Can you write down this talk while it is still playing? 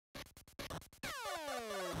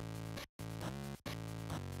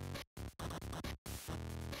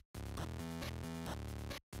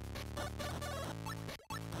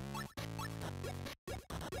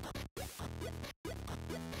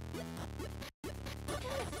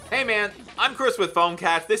Hey man, I'm Chris with Foam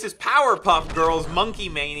Cats. This is Powerpuff Girls Monkey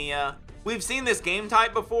Mania. We've seen this game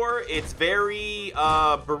type before. It's very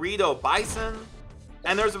burrito bison,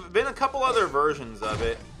 and there's been a couple other versions of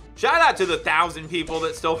it. Shout out to the 1,000 people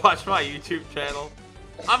that still watch my YouTube channel.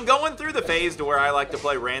 I'm going through the phase to where I like to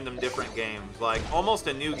play random different games, like almost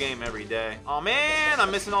a new game every day. Oh man,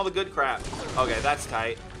 I'm missing all the good crap. Okay, that's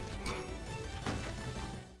tight.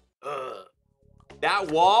 Ugh.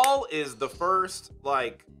 That wall is the first,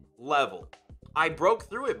 like, level. I broke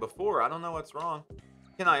through it before. I don't know what's wrong.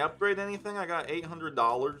 Can I upgrade anything? I got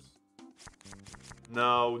 $800.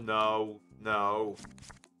 No.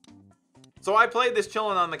 So I played this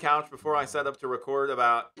chilling on the couch before I set up to record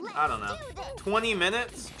about, I don't know, 20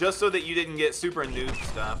 minutes, just so that you didn't get super noob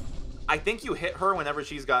stuff. I think you hit her whenever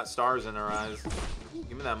she's got stars in her eyes.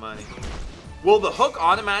 Give me that money. Will the hook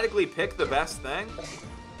automatically pick the best thing?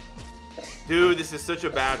 Dude, this is such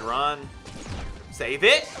a bad run. Save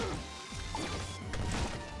it.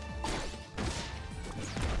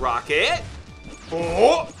 Rocket.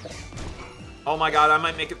 Oh! Oh my god, I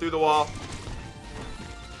might make it through the wall.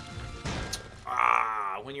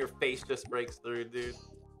 Ah, when your face just breaks through, dude.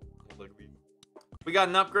 Look at me. We got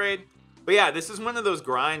an upgrade. But yeah, this is one of those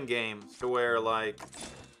grind games to where, like,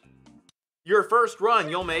 your first run,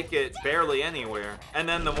 you'll make it barely anywhere. And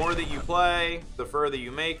then the more that you play, the further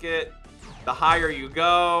you make it, the higher you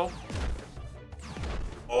go.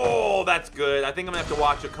 Oh, that's good. I think I'm gonna have to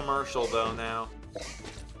watch a commercial though now.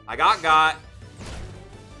 I got.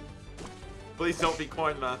 Please don't be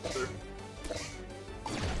Coin Master.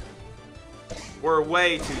 We're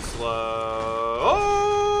way too slow.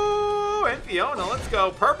 Oh, and Fiona, let's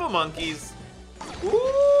go. Purple monkeys.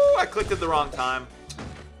 Ooh, I clicked at the wrong time.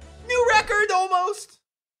 New record almost.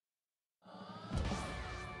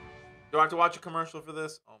 Do I have to watch a commercial for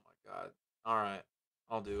this? Oh my god. All right,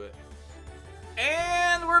 I'll do it.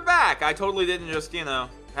 And we're back. I totally didn't just, you know,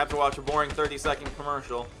 have to watch a boring 30-second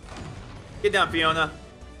commercial. Get down, Fiona.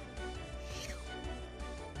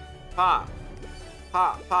 Pop.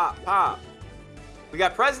 Pop, pop, pop. We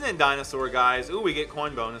got President Dinosaur, guys. Ooh, we get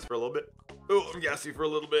coin bonus for a little bit. Ooh, I'm gassy for a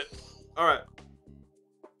little bit. All right.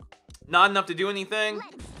 Not enough to do anything.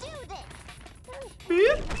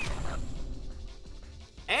 Beep.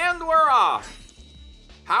 And we're off.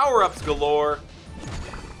 Power-ups galore.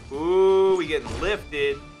 Ooh, we getting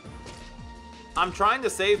lifted. I'm trying to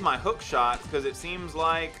save my hook shots because it seems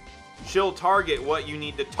like she'll target what you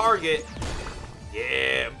need to target.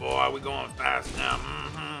 Yeah, boy, we going fast now.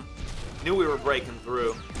 Knew we were breaking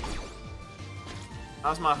through.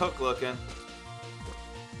 How's my hook looking?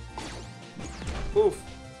 Oof.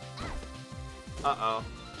 Uh-oh.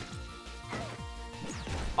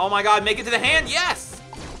 Oh my god, make it to the hand, yes!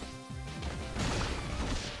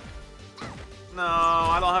 No,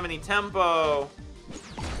 I don't have any tempo.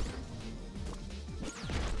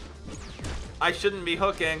 I shouldn't be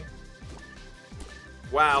hooking.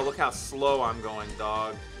 Wow, look how slow I'm going,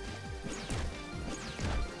 dog.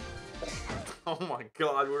 Oh my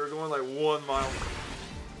god, we were going like 1 mile.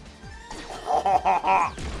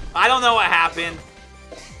 I don't know what happened.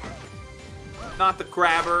 Not the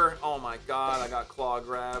grabber. Oh my god, I got claw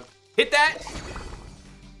grabbed. Hit that!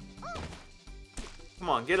 Come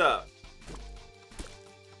on, get up.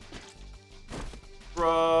 Bro,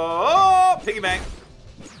 oh, piggy bank.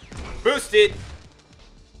 Boosted.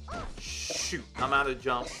 Shoot, I'm out of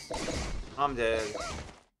jumps. I'm dead.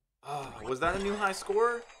 Oh, was that a new high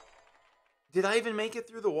score? Did I even make it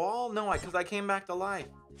through the wall? No, because I came back to life.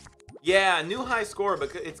 Yeah, new high score,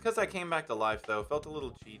 but it's because I came back to life, though. Felt a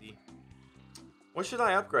little cheaty. What should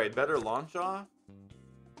I upgrade? Better launch off?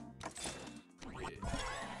 Yeah.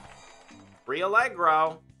 Free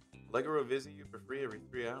Allegro. Allegro will visit you for free every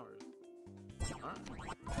 3 hours. Right.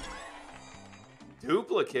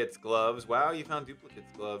 Duplicates gloves. Wow, you found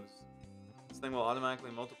duplicates gloves. This thing will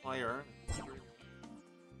automatically multiply your earnings.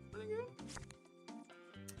 Pretty good.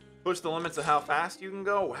 Push the limits of how fast you can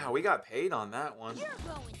go. Wow, we got paid on that one. You're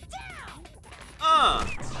going down.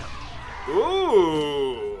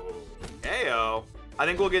 Ooh. Heyo. I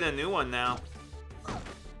think we'll get a new one now.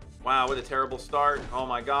 Wow, what a terrible start. Oh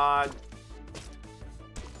my god.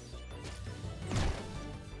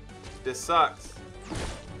 This sucks.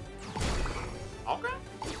 Okay.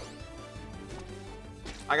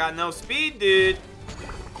 I got no speed, dude.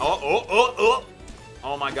 Oh.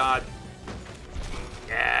 Oh my god.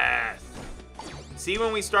 Yes. See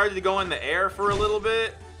when we started to go in the air for a little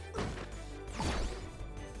bit?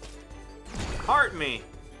 Heart me.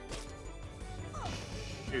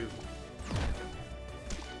 Shoot.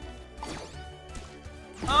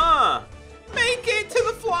 Make it to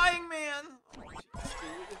the flying man. Oh, geez,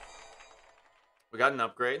 dude. We got an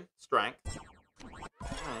upgrade. Strength.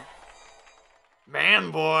 Hmm.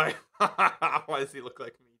 Man, boy. Why does he look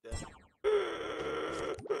like me dead?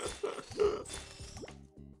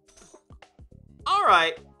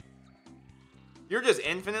 Alright. You're just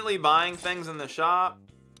infinitely buying things in the shop.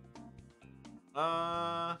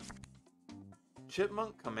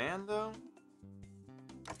 Chipmunk Commando?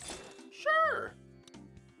 Sure.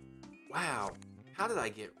 Wow. How did I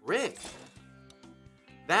get rich?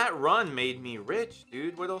 That run made me rich,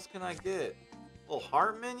 dude. What else can I get? Little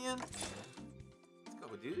heart minion? Let's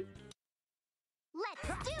go, dude.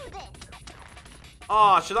 Let's do this.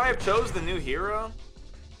 Aw, should I have chose the new hero?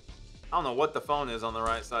 I don't know what the phone is on the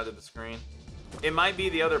right side of the screen. It might be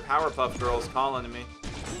the other Powerpuff Girls calling to me.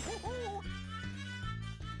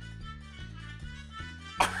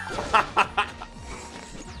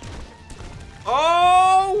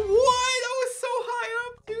 Oh, what? I was so high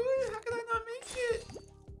up, dude. How could I not make it?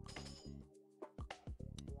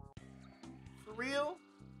 For real?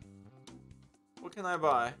 What can I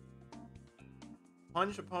buy?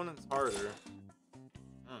 Punch opponents harder.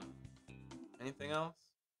 Anything else?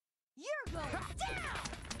 You're going down.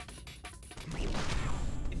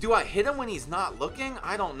 Do I hit him when he's not looking?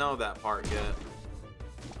 I don't know that part yet.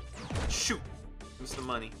 Shoot. Use the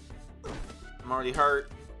money. I'm already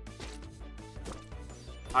hurt.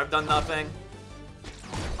 I've done nothing.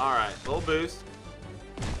 Alright, little boost.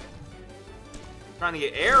 Trying to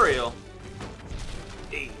get aerial.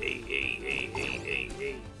 Hey.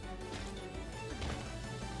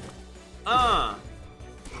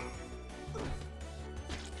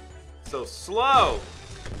 So slow.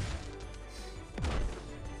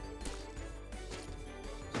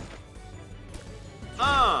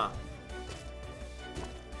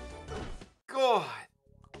 God.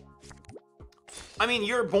 I mean,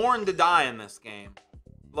 you're born to die in this game.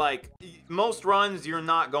 Like, most runs, you're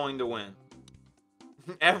not going to win.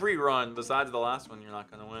 Every run, besides the last one, you're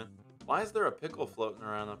not going to win. Why is there a pickle floating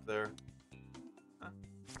around up there? Huh?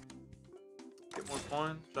 Get more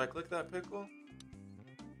coins. Should I click that pickle?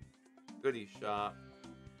 Goodie shop.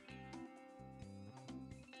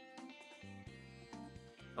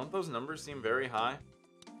 Don't those numbers seem very high?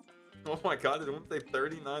 Oh my god, did it say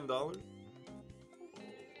 $39?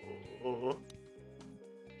 Oh.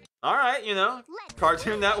 Alright, you know,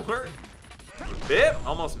 Cartoon Network. Bip!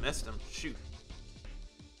 Almost missed him. Shoot.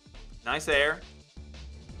 Nice air.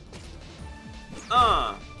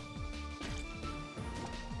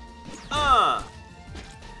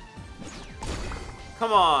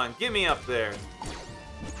 Come on, get me up there.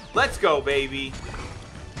 Let's go, baby.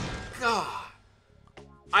 God.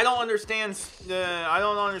 I don't understand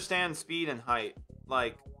speed and height.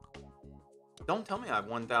 Like, don't tell me I have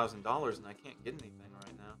 $1,000 and I can't get anything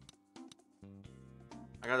right now.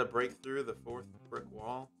 I gotta break through the fourth brick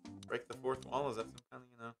wall. Break the fourth wall? Is that some kind of,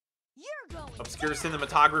 you know, You're going obscure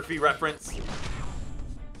cinematography reference?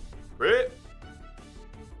 Crit.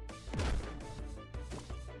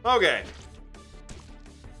 Okay.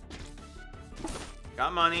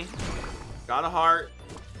 Got money. Got a heart.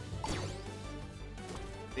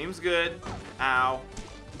 Seems good. Ow.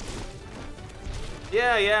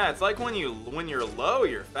 Yeah, it's like when you're low,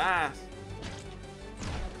 you're fast.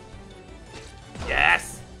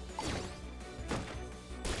 Yes.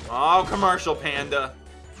 Oh, commercial panda.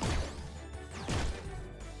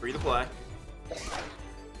 Free to play.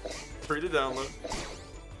 Free to download.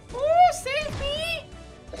 Ooh, save me!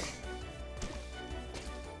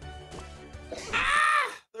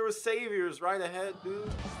 Ah! There was saviors right ahead, dude.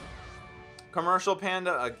 Commercial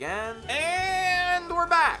panda again. And we're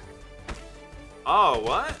back. Oh,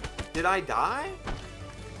 what? Did I die?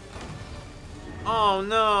 Oh,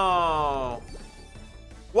 no.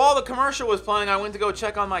 While the commercial was playing, I went to go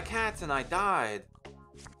check on my cats and I died.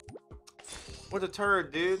 What a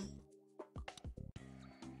turd, dude.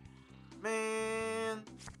 Man.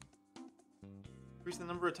 Increase the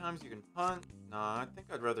number of times you can punt. Nah, I think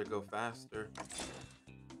I'd rather go faster.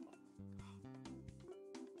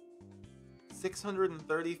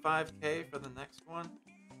 635K for the next one.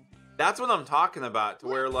 That's what I'm talking about, to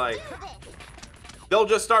where, like, they'll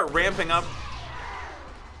just start ramping up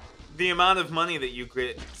the amount of money that you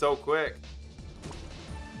get so quick.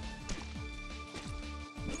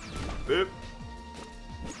 Boop.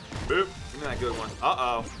 Boop. Give me that good one.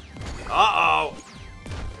 Uh-oh. Uh-oh.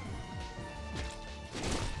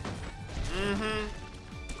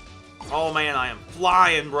 Oh, man, I am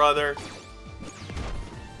flying, brother.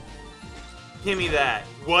 Give me that.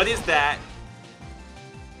 What is that?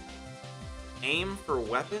 Aim for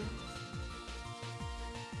weapons?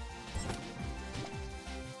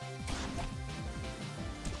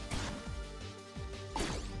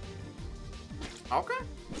 Okay.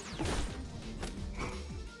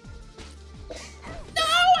 No,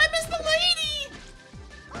 I missed the lady!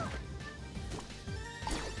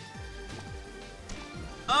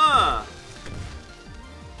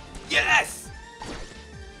 Yes!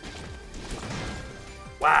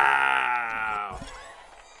 Wow!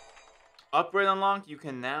 Upgrade unlocked. You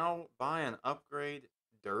can now buy an upgrade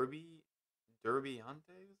Derbiantes?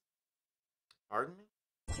 Pardon me?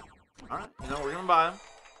 Alright, you know, we're gonna buy them.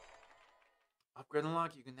 Upgrade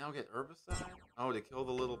unlock. You can now get herbicide. Oh, to kill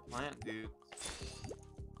the little plant dudes.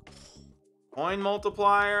 Coin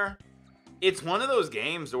multiplier. It's one of those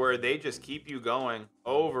games where they just keep you going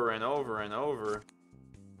over and over and over.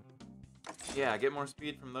 Yeah, get more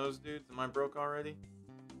speed from those dudes. Am I broke already?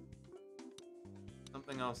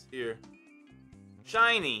 Something else here.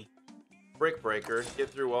 Shiny. Brick breaker. Get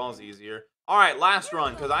through walls easier. Alright, last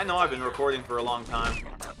run, because I know I've been recording for a long time.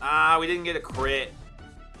 Ah, we didn't get a crit.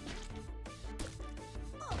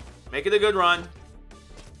 Make it a good run.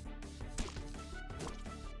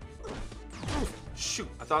 Oof, shoot,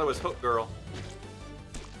 I thought it was Hook Girl.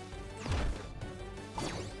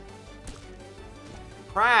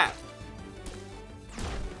 Crap.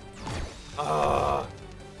 Ugh.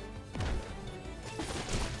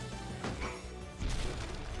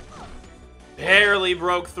 Barely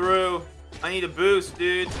broke through. I need a boost,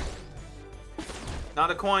 dude. Not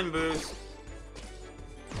a coin boost.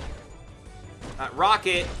 That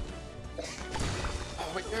rocket.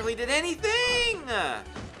 Oh, it barely did anything.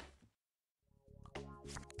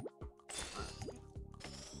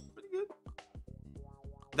 Pretty good.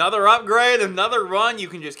 Another upgrade, another run. You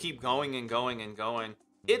can just keep going and going and going.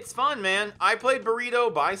 It's fun, man. I played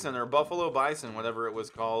Burrito Bison or Buffalo Bison, whatever it was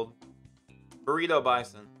called. Burrito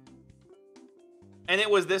Bison. And it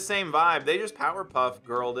was this same vibe. They just Powerpuff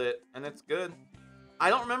Girled it, and it's good. I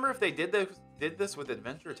don't remember if they did this with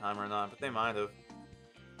Adventure Time or not, but they might have.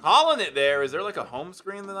 Calling it there. Is there like a home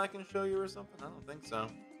screen that I can show you or something? I don't think so.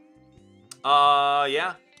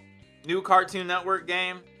 Yeah. New Cartoon Network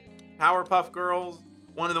game. Powerpuff Girls.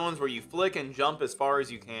 One of the ones where you flick and jump as far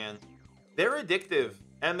as you can. They're addictive,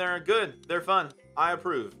 and they're good. They're fun. I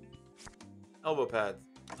approve. Elbow pads.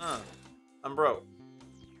 I'm broke.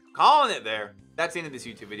 Calling it there. That's the end of this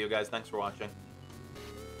YouTube video, guys. Thanks for watching.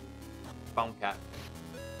 Phone cat.